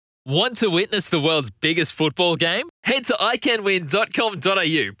Want to witness the world's biggest football game? Head to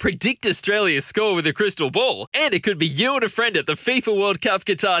iCanWin.com.au, predict Australia's score with a crystal ball, and it could be you and a friend at the FIFA World Cup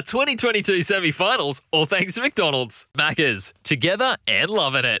Qatar 2022 semi-finals, all thanks to McDonald's. Maccas, together and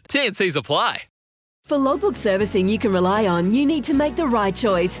loving it. TNCs apply. For logbook servicing you can rely on, you need to make the right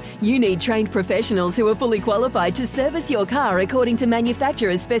choice. You need trained professionals who are fully qualified to service your car according to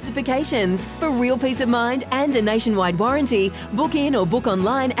manufacturer's specifications. For real peace of mind and a nationwide warranty, book in or book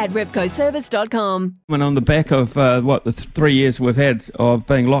online at repcoservice.com. And on the back of the 3 years we've had of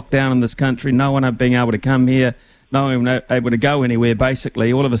being locked down in this country, no one being able to come here, no one able to go anywhere,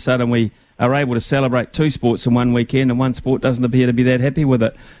 basically, all of a sudden we are able to celebrate two sports in one weekend, and one sport doesn't appear to be that happy with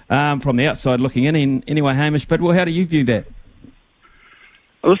it. From the outside looking in anyway, Hamish, but how do you view that?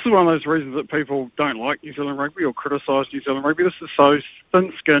 Well, this is one of those reasons that people don't like New Zealand rugby or criticise New Zealand rugby. This is so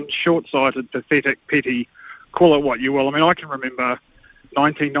thin-skinned, short-sighted, pathetic, petty, call it what you will. I mean, I can remember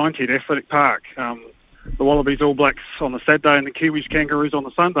 1990 at Athletic Park, the Wallabies All Blacks on the Saturday and the Kiwis Kangaroos on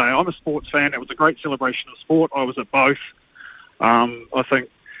the Sunday. I'm a sports fan. It was a great celebration of sport. I was at both. I think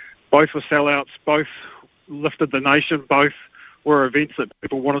both were sellouts, both lifted the nation, both were events that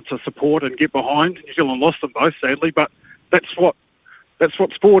people wanted to support and get behind. New Zealand lost them both, sadly, but that's what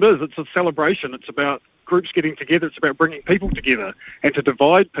sport is. It's a celebration. It's about groups getting together. It's about bringing people together, and to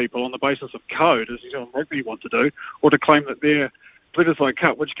divide people on the basis of code, as New Zealand rugby want to do, or to claim that their Bledisloe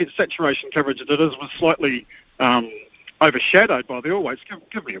Cup, which gets saturation coverage as it is, was slightly overshadowed by the All Whites.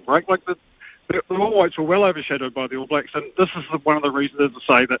 Give me a break. Like the All Whites were well overshadowed by the All Blacks, and this is one of the reasons, as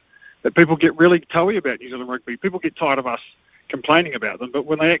I say, that people get really toey about New Zealand rugby. People get tired of us complaining about them, but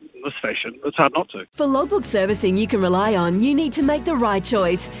when they act in this fashion, it's hard not to. For logbook servicing you can rely on, you need to make the right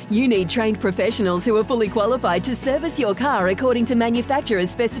choice. You need trained professionals who are fully qualified to service your car according to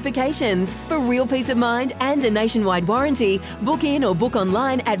manufacturer's specifications. For real peace of mind and a nationwide warranty, book in or book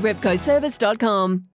online at repcoservice.com.